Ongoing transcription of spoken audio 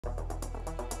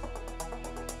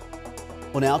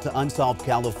Well, now to Unsolved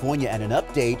California and an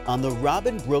update on the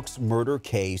Robin Brooks murder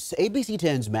case. ABC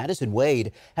 10's Madison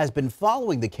Wade has been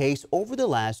following the case over the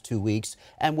last 2 weeks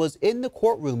and was in the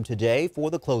courtroom today for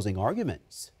the closing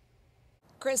arguments.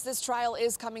 Chris, this trial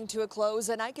is coming to a close,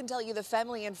 and I can tell you the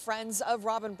family and friends of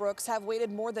Robin Brooks have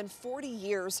waited more than 40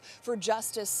 years for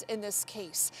justice in this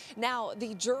case. Now,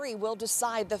 the jury will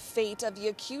decide the fate of the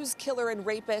accused killer and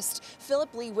rapist,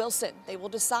 Philip Lee Wilson. They will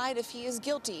decide if he is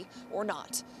guilty or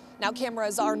not. Now,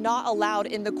 cameras are not allowed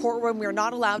in the courtroom. We're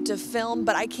not allowed to film,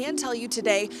 but I can tell you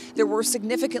today there were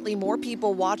significantly more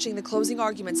people watching the closing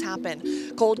arguments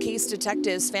happen. Cold case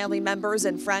detectives, family members,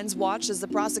 and friends watched as the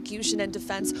prosecution and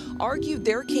defense argued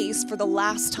their case for the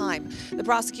last time. The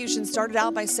prosecution started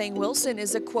out by saying Wilson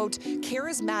is a, quote,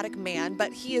 charismatic man,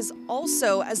 but he is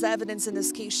also, as the evidence in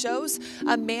this case shows,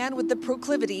 a man with the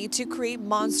proclivity to create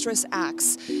monstrous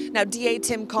acts. Now, DA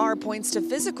Tim Carr points to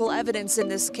physical evidence in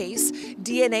this case,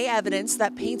 DNA evidence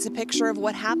that paints a picture of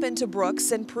what happened to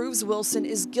Brooks and proves Wilson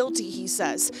is guilty, he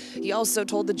says. He also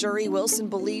told the jury Wilson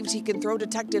believed he can throw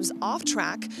detectives off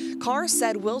track. Carr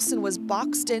said Wilson was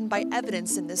boxed in by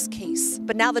evidence in this case.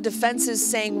 But now the defense is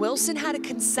saying Wilson had a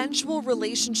consensual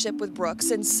relationship with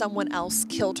Brooks and someone else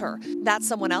killed her. That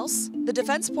someone else? The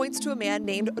defense points to a man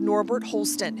named Norbert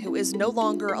Holston, who is no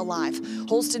longer alive.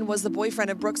 Holston was the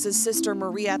boyfriend of Brooks's sister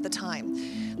Maria at the time.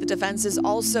 The defense is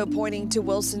also pointing to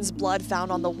Wilson's blood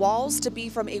found on the walls to be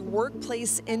from a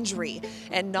workplace injury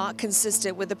and not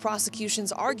consistent with the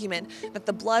prosecution's argument that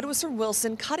the blood was from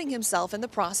Wilson cutting himself in the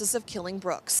process of killing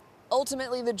Brooks.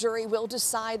 Ultimately, the jury will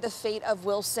decide the fate of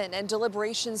Wilson, and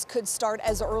deliberations could start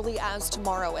as early as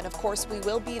tomorrow. And of course, we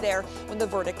will be there when the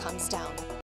verdict comes down.